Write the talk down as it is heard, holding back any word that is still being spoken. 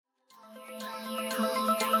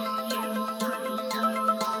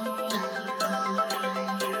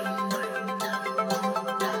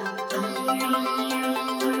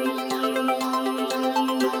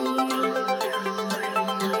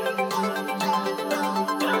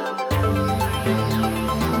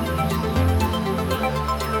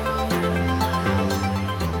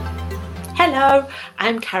Hello,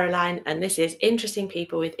 I'm Caroline, and this is Interesting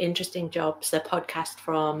People with Interesting Jobs, a podcast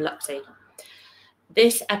from Luxy.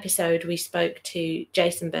 This episode, we spoke to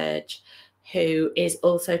Jason Berge, who is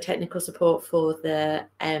also technical support for the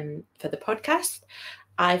podcast.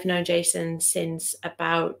 I've known Jason since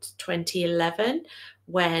about 2011,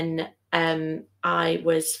 when I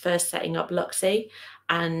was first setting up Luxy,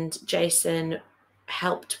 and Jason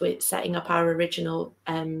helped with setting up our original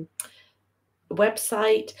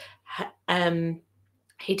website.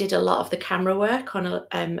 He did a lot of the camera work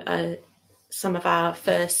on some of our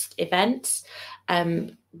first events.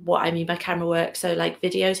 What I mean by camera work, so like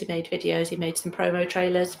videos, he made some promo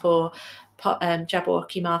trailers for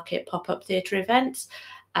Jabberwocky Market pop-up theatre events,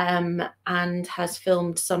 and has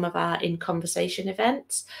filmed some of our In Conversation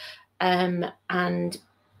events. And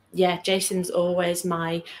yeah, Jason's always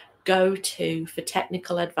my go-to for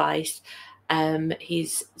technical advice.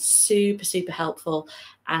 He's super, super helpful.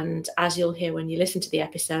 And as you'll hear when you listen to the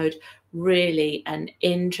episode, really an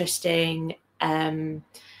interesting, kind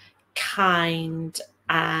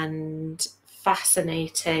and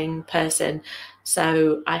fascinating person.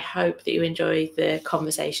 So I hope that you enjoy the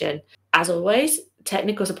conversation. As always,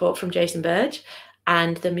 technical support from Jason Berge,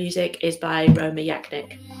 and the music is by Roma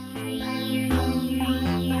Yaknik.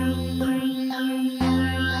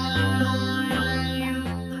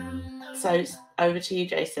 So over to you,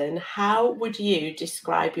 Jason. How would you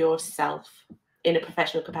describe yourself in a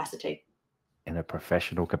professional capacity? In a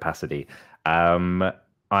professional capacity,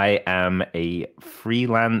 I am a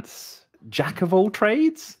freelance jack of all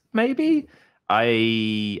trades, maybe.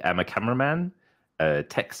 I am a cameraman,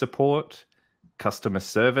 tech support, customer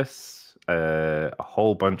service, a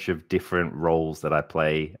whole bunch of different roles that I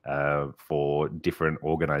play for different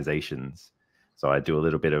organizations. So I do a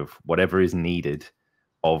little bit of whatever is needed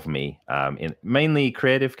of me, in mainly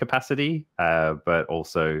creative capacity, but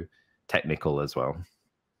also technical as well.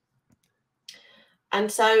 And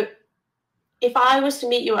so if I was to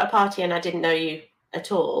meet you at a party and I didn't know you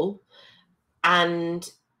at all, and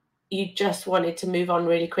you just wanted to move on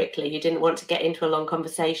really quickly, you didn't want to get into a long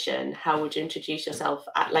conversation, how would you introduce yourself?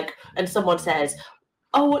 And someone says,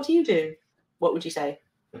 "Oh, what do you do?" What would you say?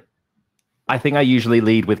 I think I usually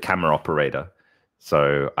lead with camera operator.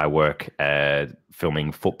 So I work at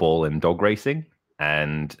filming football and dog racing,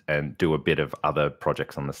 and do a bit of other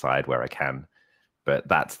projects on the side where I can. But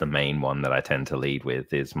that's the main one that I tend to lead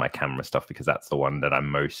with, is my camera stuff, because that's the one that I'm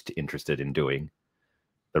most interested in doing.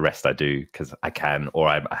 The rest I do because I can, or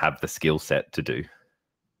I have the skill set to do.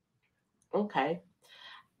 Okay.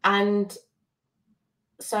 And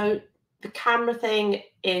so the camera thing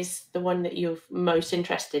is the one that you're most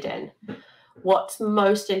interested in. What's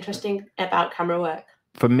most interesting about camera work?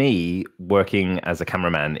 For me, working as a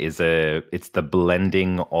cameraman it's the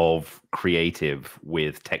blending of creative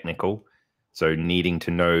with technical. So needing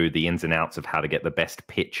to know the ins and outs of how to get the best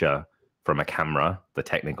picture from a camera, the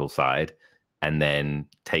technical side, and then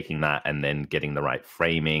taking that and then getting the right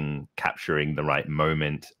framing, capturing the right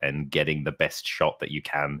moment, and getting the best shot that you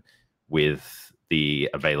can with the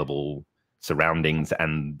available surroundings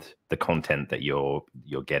and the content that you're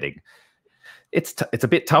getting. It's a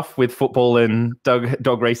bit tough with football and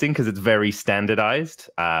dog racing because it's very standardized,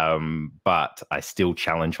 but I still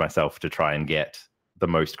challenge myself to try and get the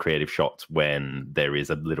most creative shots when there is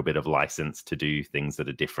a little bit of license to do things that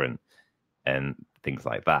are different and things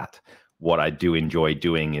like that. What I do enjoy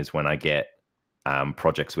doing is when I get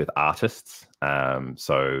projects with artists,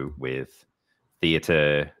 so with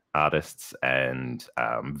theatre artists and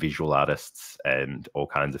visual artists and all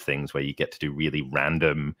kinds of things where you get to do really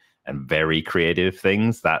random and very creative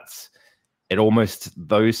things. Those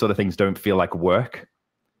sort of things don't feel like work.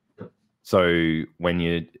 So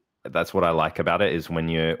that's what I like about it, is when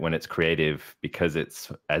it's creative, because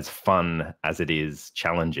it's as fun as it is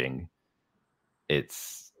challenging. It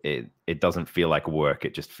doesn't feel like work.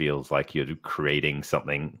 It just feels like you're creating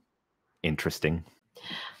something interesting.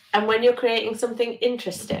 And when you're creating something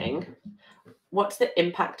interesting, what's the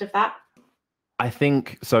impact of that? I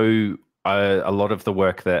think so. A lot of the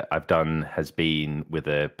work that I've done has been with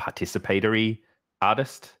a participatory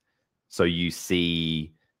artist. So you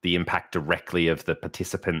see the impact directly of the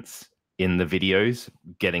participants in the videos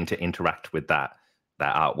getting to interact with that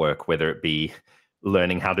artwork, whether it be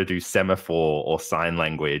learning how to do semaphore or sign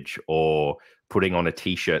language, or putting on a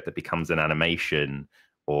t-shirt that becomes an animation,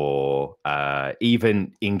 or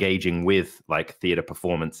even engaging with like theatre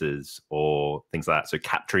performances or things like that. So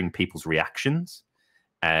capturing people's reactions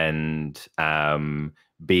and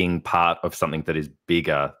being part of something that is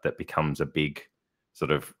bigger, that becomes a big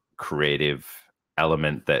sort of creative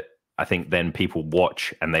element that I think then people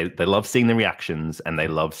watch, and they love seeing the reactions, and they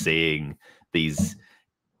love seeing these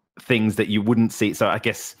things that you wouldn't see. So I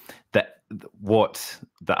guess that what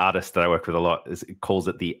the artist that I work with a lot is, calls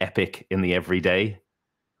it the epic in the everyday.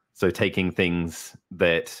 So taking things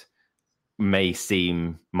that may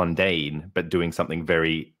seem mundane, but doing something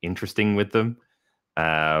very interesting with them,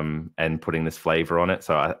 and putting this flavor on it.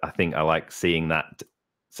 So I think I like seeing that,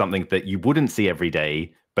 something that you wouldn't see every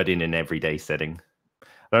day, but in an everyday setting.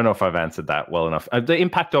 I don't know if I've answered that well enough. The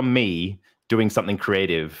impact on me doing something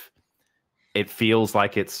creative, it feels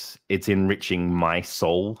like it's enriching my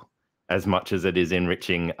soul as much as it is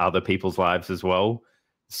enriching other people's lives as well.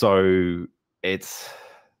 So it's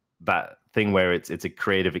that thing where it's a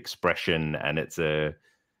creative expression, and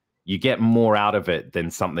you get more out of it than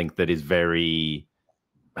something that is very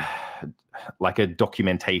like a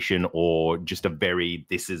documentation, or just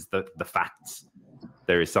this is the facts.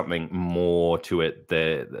 There is something more to it.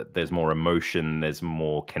 There's more emotion, there's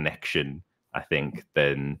more connection, I think,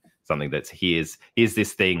 than something that's here's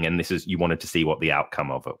this thing, and this is, you wanted to see what the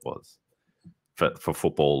outcome of it was. For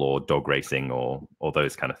football or dog racing or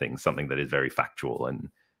those kind of things, something that is very factual and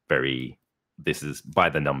very, this is by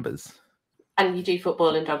the numbers. And you do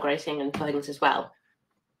football and dog racing and things as well?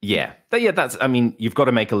 Yeah, that's, I mean, you've got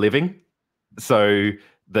to make a living. So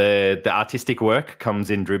the artistic work comes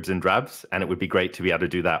in dribs and drabs, and it would be great to be able to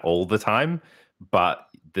do that all the time, but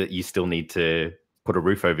that you still need to put a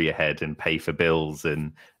roof over your head and pay for bills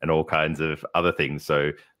and all kinds of other things.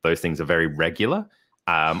 So those things are very regular.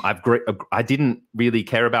 I didn't really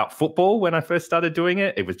care about football when I first started doing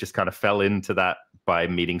it. It was just kind of fell into that by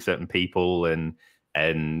meeting certain people,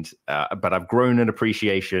 but I've grown an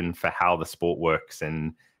appreciation for how the sport works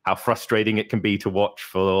and how frustrating it can be to watch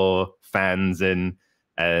for fans, and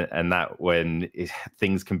that when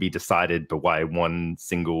things can be decided by one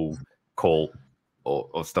single call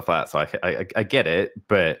or stuff like that. So I get it,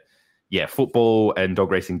 but yeah, football and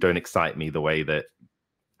dog racing don't excite me the way that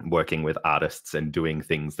working with artists and doing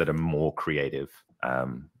things that are more creative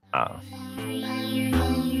are.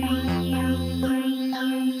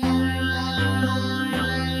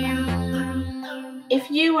 If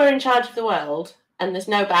you were in charge of the world and there's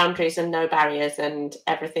no boundaries and no barriers and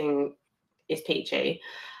everything is peachy,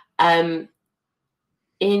 in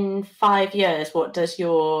 5 years, what does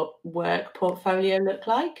your work portfolio look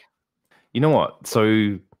like? You know what?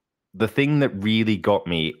 So the thing that really got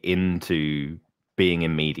me into being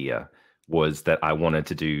in media was that I wanted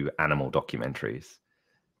to do animal documentaries.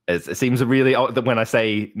 It seems really odd when I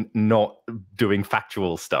say not doing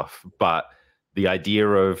factual stuff, but the idea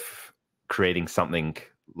of creating something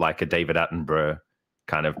like a David Attenborough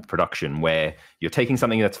kind of production, where you're taking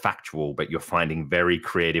something that's factual, but you're finding very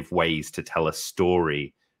creative ways to tell a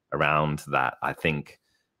story around that. I think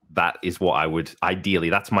that is what I would ideally,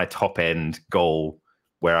 that's my top end goal,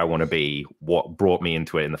 where I want to be. What brought me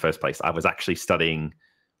into it in the first place, I was actually studying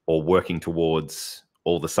or working towards,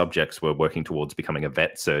 all the subjects were working towards becoming a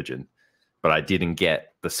vet surgeon, but I didn't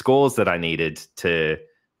get the scores that I needed to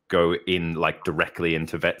go in like directly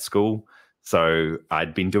into vet school. So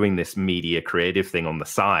I'd been doing this media creative thing on the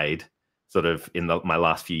side, sort of in my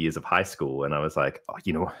last few years of high school. And I was like, oh,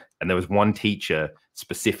 you know, and there was one teacher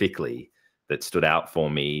specifically that stood out for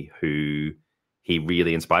me who he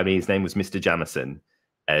really inspired me. His name was Mr. Jamison,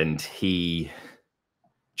 and he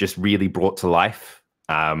just really brought to life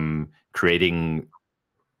creating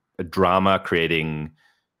a drama, creating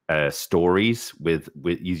stories with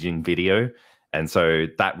using video. And so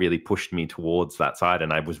that really pushed me towards that side,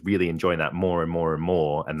 and I was really enjoying that more and more and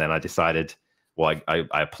more. And then I decided, well, I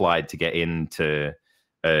applied to get into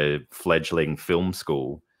a fledgling film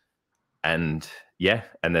school, and yeah,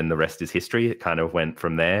 and then the rest is history. It kind of went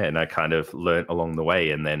from there, and I kind of learned along the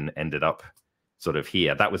way, and then ended up sort of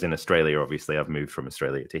here. That was in Australia, obviously. I've moved from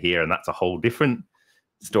Australia to here, and that's a whole different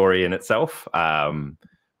story in itself.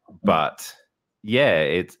 But yeah,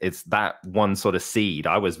 it's that one sort of seed.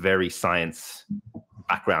 I was very science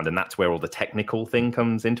background, and that's where all the technical thing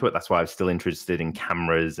comes into it. That's why I'm still interested in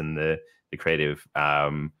cameras and the creative.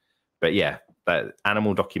 But yeah, that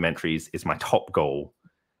animal documentaries is my top goal.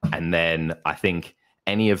 And then I think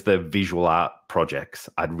any of the visual art projects,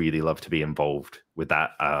 I'd really love to be involved with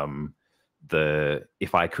that.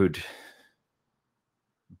 If I could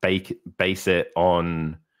base it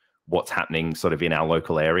on what's happening sort of in our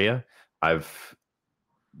local area, I've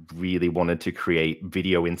really wanted to create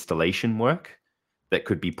video installation work that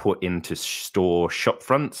could be put into store shop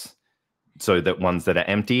fronts, so that ones that are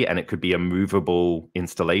empty, and it could be a movable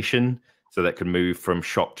installation, so that could move from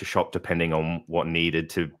shop to shop depending on what needed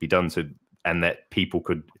to be done. So, and that people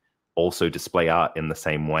could also display art in the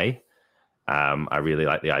same way. I really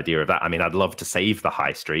like the idea of that. I mean, I'd love to save the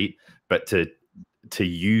high street, but to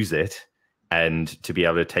use it and to be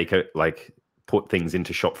able to take it, like put things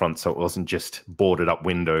into shop front so it wasn't just boarded up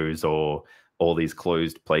windows or all these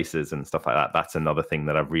closed places and stuff like that. That's another thing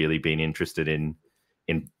that I've really been interested in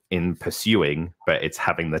pursuing, but it's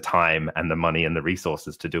having the time and the money and the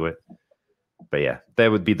resources to do it. But yeah,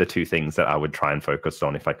 there would be the two things that I would try and focus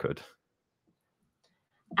on if I could.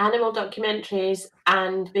 Animal documentaries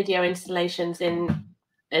and video installations in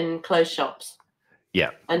closed shops.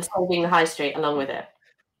 Yeah. And saving the high street along with it.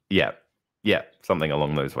 Yeah. Yeah. Something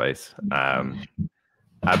along those ways.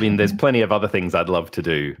 I mean, there's plenty of other things I'd love to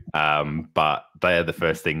do, but they're the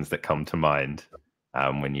first things that come to mind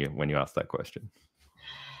when you ask that question.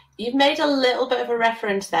 You've made a little bit of a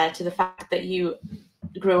reference there to the fact that you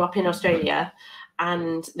grew up in Australia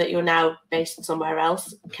and that you're now based somewhere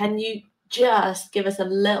else. Can you just give us a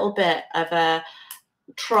little bit of a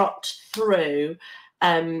trot through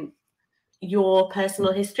your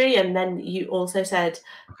personal history? And then you also said,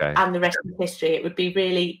 okay, and the rest of history. It would be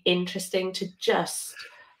really interesting to just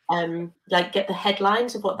like get the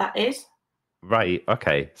headlines of what that is. Right.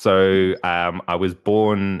 Okay. So I was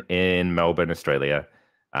born in Melbourne, Australia.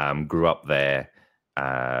 Grew up there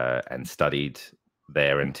and studied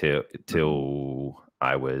there until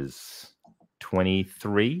I was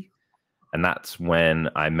 23, and that's when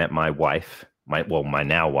I met my wife, my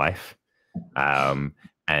now wife,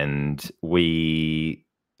 and we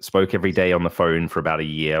spoke every day on the phone for about a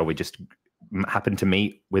year. We just happened to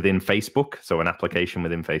meet within Facebook, so an application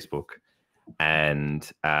within Facebook, and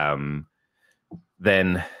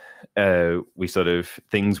then we sort of,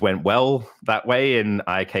 things went well that way, and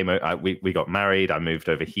we got married. I moved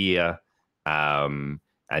over here, and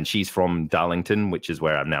she's from Darlington, which is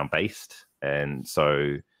where I'm now based, and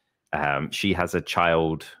so she has a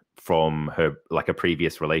child from her, like a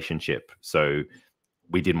previous relationship, so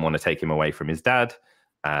we didn't want to take him away from his dad.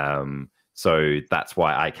 So that's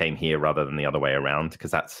why I came here rather than the other way around,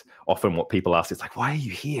 because that's often what people ask. It's like, why are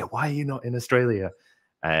you here? Why are you not in Australia?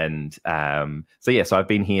 And so I've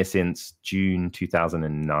been here since June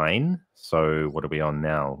 2009. So what are we on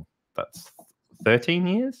now? That's 13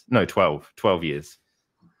 years? No, 12 years.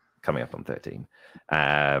 Coming up on 13.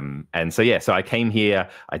 And so I came here.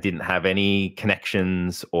 I didn't have any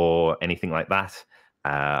connections or anything like that.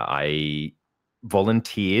 I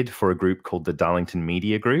volunteered for a group called the Darlington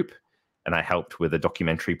Media Group, and I helped with a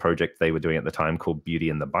documentary project they were doing at the time called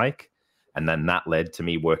Beauty and the Bike. And then that led to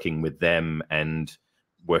me working with them and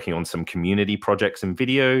working on some community projects and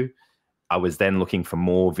video. I was then looking for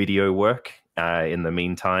more video work in the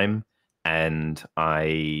meantime, and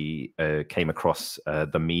I came across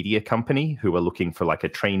the media company who were looking for like a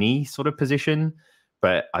trainee sort of position.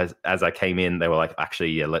 But as I came in, they were like,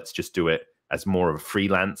 actually, yeah, let's just do it as more of a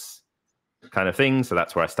freelance kind of thing. So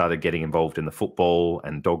that's where I started getting involved in the football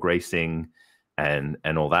and dog racing and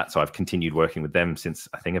all that. So I've continued working with them since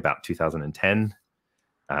I think about 2010.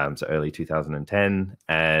 So early 2010.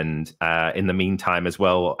 And in the meantime as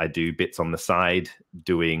well, I do bits on the side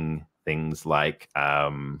doing things like I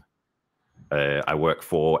work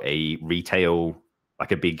for a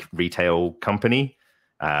big retail company.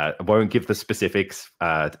 I won't give the specifics.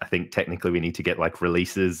 I think technically we need to get like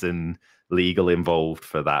releases and legal involved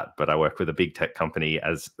for that. But I work with a big tech company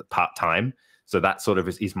as part-time. So that sort of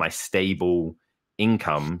is my stable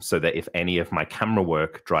income, so that if any of my camera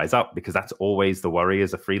work dries up, because that's always the worry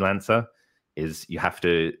as a freelancer, is you have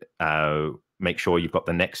to make sure you've got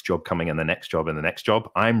the next job coming and the next job and the next job.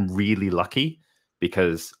 I'm really lucky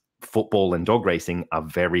because football and dog racing are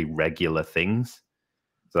very regular things.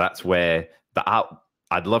 So that's where the art,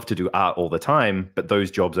 I'd love to do art all the time, but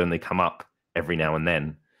those jobs only come up every now and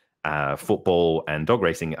then. Football and dog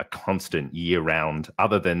racing are constant year-round.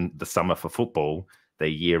 Other than the summer for football, they're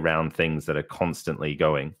year-round things that are constantly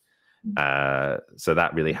going. So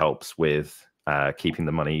that really helps with keeping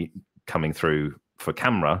the money coming through for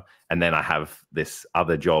camera. And then I have this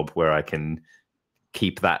other job where I can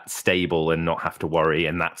keep that stable and not have to worry.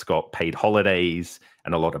 And that's got paid holidays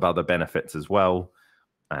and a lot of other benefits as well.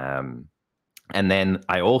 And then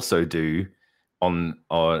I also do, on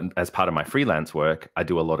as part of my freelance work, I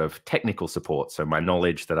do a lot of technical support. So my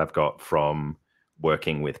knowledge that I've got from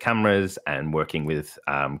working with cameras and working with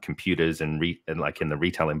computers and like in the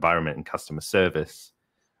retail environment and customer service,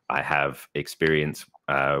 I have experience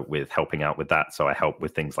with helping out with that. So I help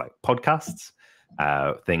with things like podcasts,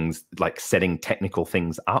 things like setting technical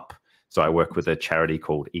things up. So I work with a charity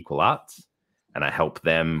called Equal Arts, and I help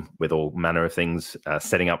them with all manner of things,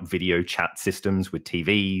 setting up video chat systems with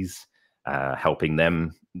TVs, helping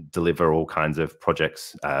them deliver all kinds of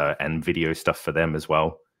projects and video stuff for them as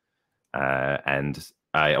well. And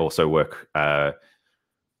I also work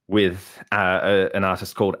with an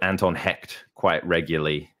artist called Anton Hecht quite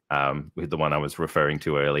regularly, with the one I was referring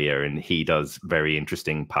to earlier, and he does very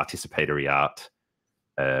interesting participatory art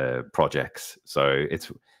projects. So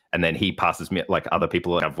and then he passes me, like other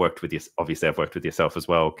people I've worked with. Obviously, I've worked with yourself as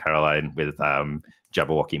well, Caroline, with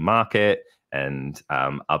Jabberwocky Market and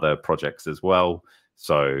other projects as well.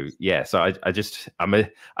 So yeah, so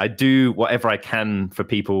I do whatever I can for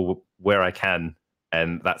people where I can,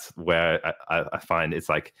 and that's where I find it's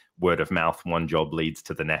like word of mouth. One job leads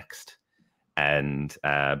to the next, and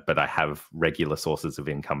but I have regular sources of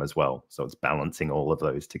income as well, so it's balancing all of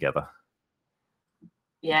those together.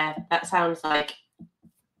 Yeah, that sounds like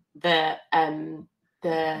the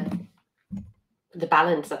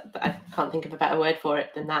balance. I can't think of a better word for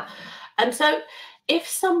it than that. And so if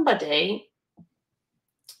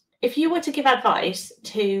you were to give advice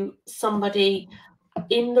to somebody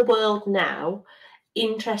in the world now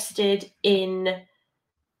interested in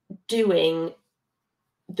doing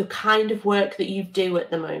the kind of work that you do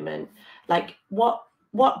at the moment, like what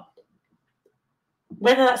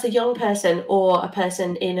whether that's a young person or a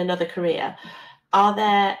person in another career, are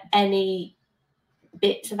there any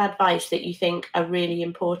bits of advice that you think are really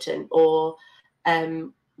important, or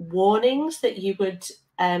warnings that you would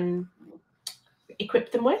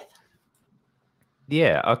equip them with?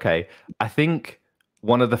 Yeah, okay. I think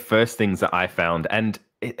one of the first things that I found, and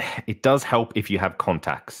it does help if you have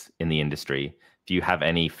contacts in the industry, if you have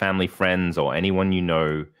any family, friends, or anyone you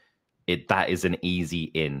know, that is an easy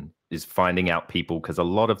in, is finding out people, because a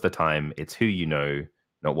lot of the time it's who you know,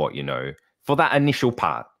 not what you know, for that initial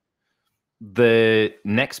part. The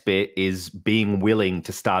next bit is being willing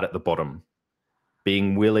to start at the bottom,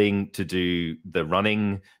 being willing to do the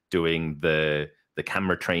running, doing the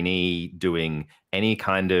camera trainee, doing any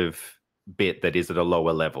kind of bit that is at a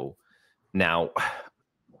lower level. Now,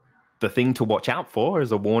 the thing to watch out for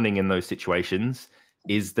as a warning in those situations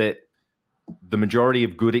is that the majority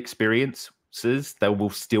of good experiences, they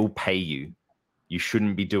will still pay you. You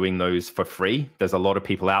shouldn't be doing those for free. There's a lot of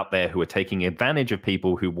people out there who are taking advantage of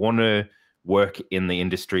people who want to work in the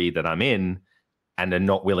industry that I'm in and are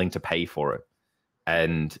not willing to pay for it.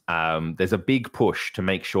 And there's a big push to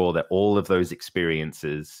make sure that all of those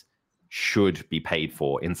experiences should be paid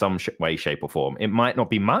for in some way, shape, or form. It might not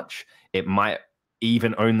be much. It might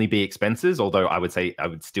even only be expenses, although I would say I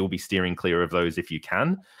would still be steering clear of those if you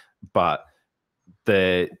can. But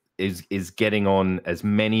is getting on as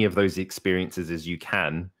many of those experiences as you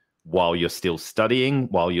can while you're still studying,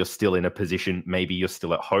 while you're still in a position, maybe you're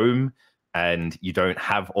still at home and you don't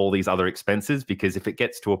have all these other expenses. Because if it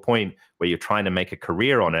gets to a point where you're trying to make a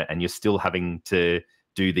career on it and you're still having to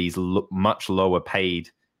do these much lower paid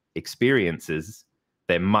experiences,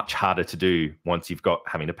 they're much harder to do once you've got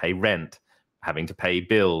having to pay rent, having to pay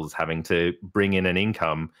bills, having to bring in an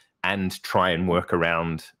income, and try and work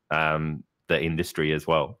around the industry as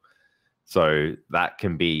well. So that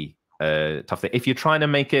can be a tough thing. If you're trying to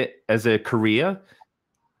make it as a career,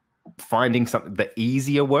 finding something, the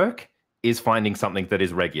easier work is finding something that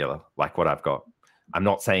is regular, like what I've got. I'm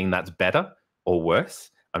not saying that's better or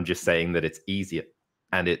worse. I'm just saying that it's easier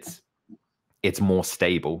and it's more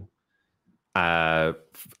stable.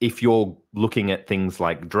 If you're looking at things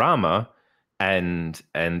like drama and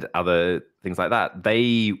other things like that,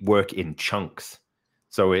 they work in chunks.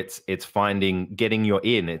 So it's getting your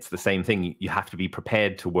in. It's the same thing. You have to be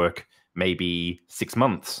prepared to work maybe 6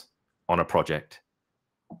 months on a project,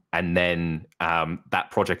 and then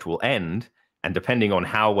that project will end. And depending on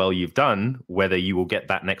how well you've done, whether you will get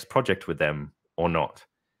that next project with them or not.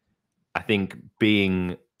 I think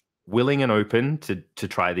being willing and open to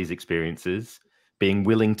try these experiences, being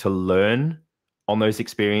willing to learn on those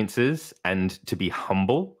experiences, and to be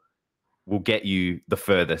humble will get you the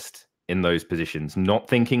furthest in those positions. Not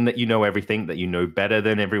thinking that you know everything, that you know better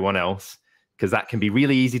than everyone else, because that can be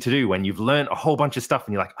really easy to do when you've learned a whole bunch of stuff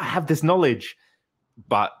and you're like, I have this knowledge.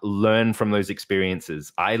 But learn from those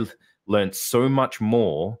experiences. I learned so much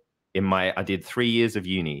more I did 3 years of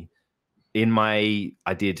uni. I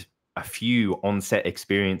did a few on-set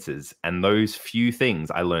experiences, and those few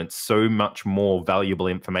things, I learned so much more valuable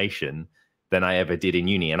information than I ever did in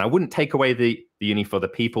uni. And I wouldn't take away the uni for the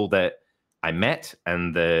people that I met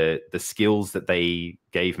and the skills that they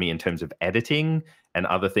gave me in terms of editing and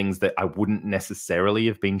other things that I wouldn't necessarily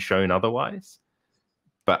have been shown otherwise.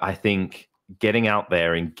 But I think getting out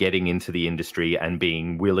there and getting into the industry and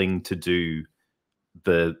being willing to do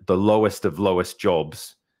the lowest of lowest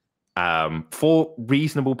jobs for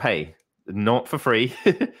reasonable pay. not for free,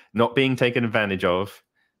 not being taken advantage of.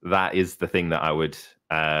 That is the thing that I would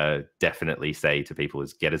definitely say to people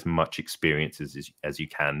is get as much experience as you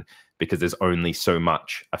can, because there's only so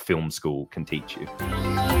much a film school can teach you.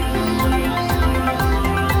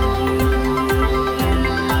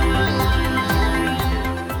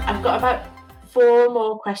 I've got about 4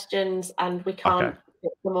 more questions and we can't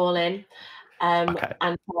fit them all in.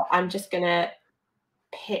 And so I'm just going to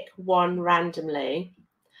pick one randomly.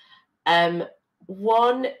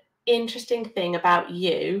 One interesting thing about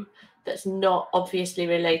you that's not obviously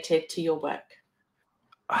related to your work.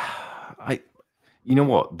 You know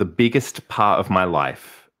what? The biggest part of my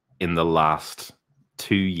life in the last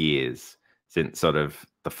 2 years since sort of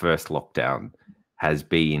the first lockdown has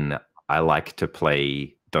been I like to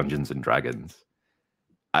play Dungeons and Dragons.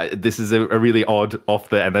 This is a really odd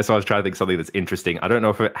and that's why I was trying to think something that's interesting. I don't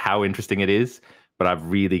know how interesting it is, but I've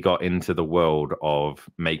really got into the world of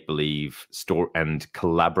make-believe story and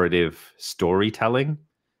collaborative storytelling.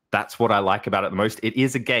 That's what I like about it the most. It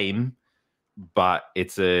is a game, but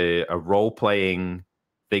it's a role-playing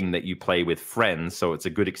thing that you play with friends, so it's a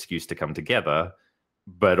good excuse to come together,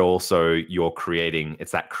 but also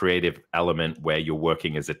it's that creative element where you're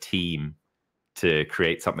working as a team to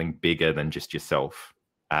create something bigger than just yourself,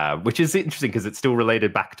 which is interesting because it's still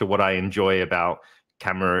related back to what I enjoy about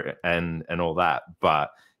camera and all that,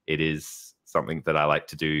 but it is something that I like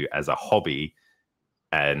to do as a hobby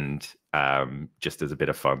and just as a bit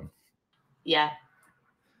of fun. Yeah.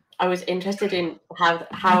 I was interested in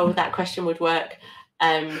how that question would work.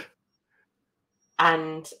 And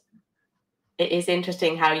it is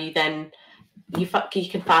interesting how you then you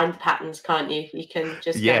can find the patterns, can't you? You can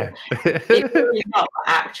just go, it's really not, but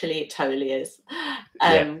actually it totally is.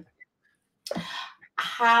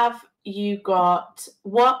 Have you got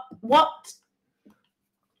what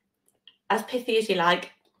as pithy as you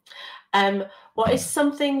like, what is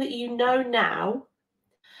something that you know now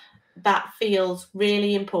that feels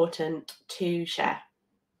really important to share?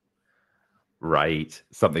 Right.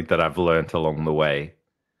 Something that I've learned along the way.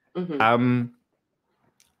 Mm-hmm.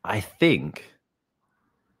 I think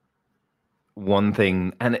one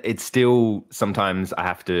thing, and it's still sometimes I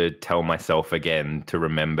have to tell myself again to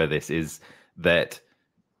remember this, is that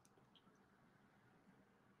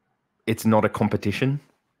it's not a competition.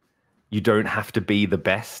 You don't have to be the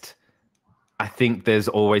best. I think there's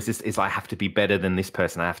always this is I have to be better than this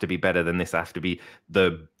person. I have to be better than this. I have to be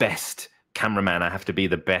the best cameraman. I have to be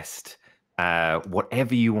the best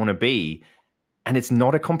whatever you want to be. And it's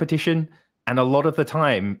not a competition. And a lot of the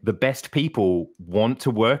time, the best people want to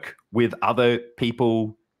work with other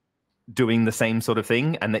people doing the same sort of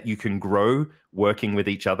thing, and that you can grow working with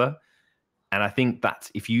each other. And I think that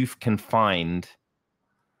if you can find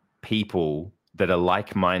people that are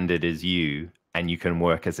like-minded as you and you can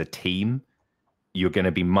work as a team, you're going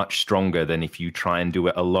to be much stronger than if you try and do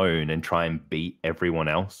it alone and try and beat everyone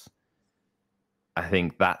else. I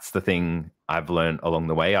think that's the thing I've learned along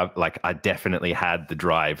the way. I definitely had the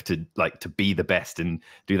drive to be the best and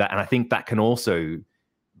do that. And I think that can also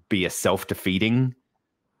be a self-defeating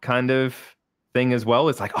kind of thing as well.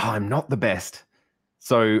 It's like, oh, I'm not the best.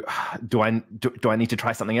 So do I need to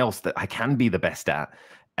try something else that I can be the best at?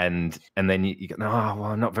 And then you go, oh,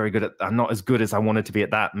 well, I'm not as good as I wanted to be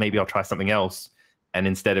at that. Maybe I'll try something else. And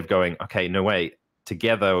instead of going, okay, no way,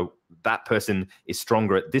 together, that person is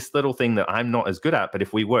stronger at this little thing that I'm not as good at. But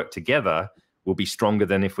if we work together, we'll be stronger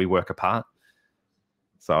than if we work apart.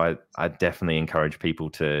 So I definitely encourage people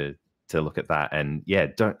to look at that. And yeah,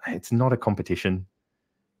 it's not a competition.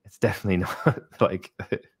 It's definitely not like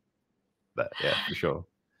that. Yeah, for sure.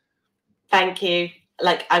 Thank you.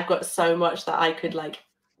 I've got so much that I could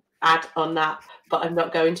add on that, but I'm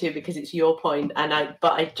not going to because it's your point, and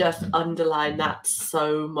I just underline that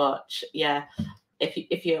so much. Yeah,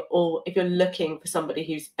 if you're looking for somebody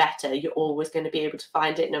who's better, you're always going to be able to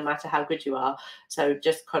find it, no matter how good you are. So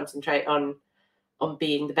just concentrate on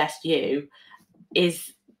being the best you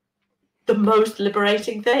is the most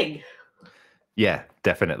liberating thing. Yeah,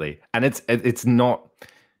 definitely. And it's not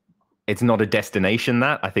a destination.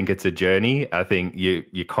 That I think it's a journey. I think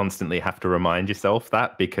you constantly have to remind yourself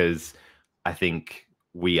that, because I think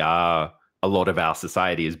a lot of our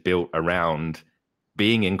society is built around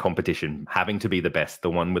being in competition, having to be the best, the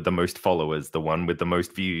one with the most followers, the one with the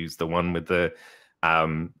most views, the one with the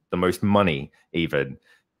most money, even.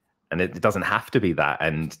 And it doesn't have to be that.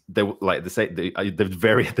 And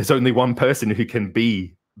there's only one person who can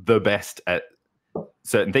be the best at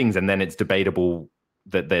certain things, and then it's debatable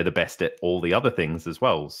that they're the best at all the other things as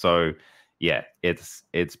well. So yeah, it's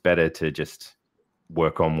better to just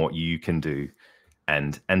work on what you can do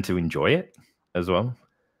and to enjoy it as well.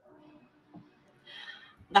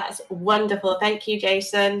 That's wonderful. Thank you,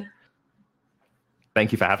 Jason.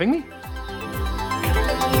 Thank you for having me.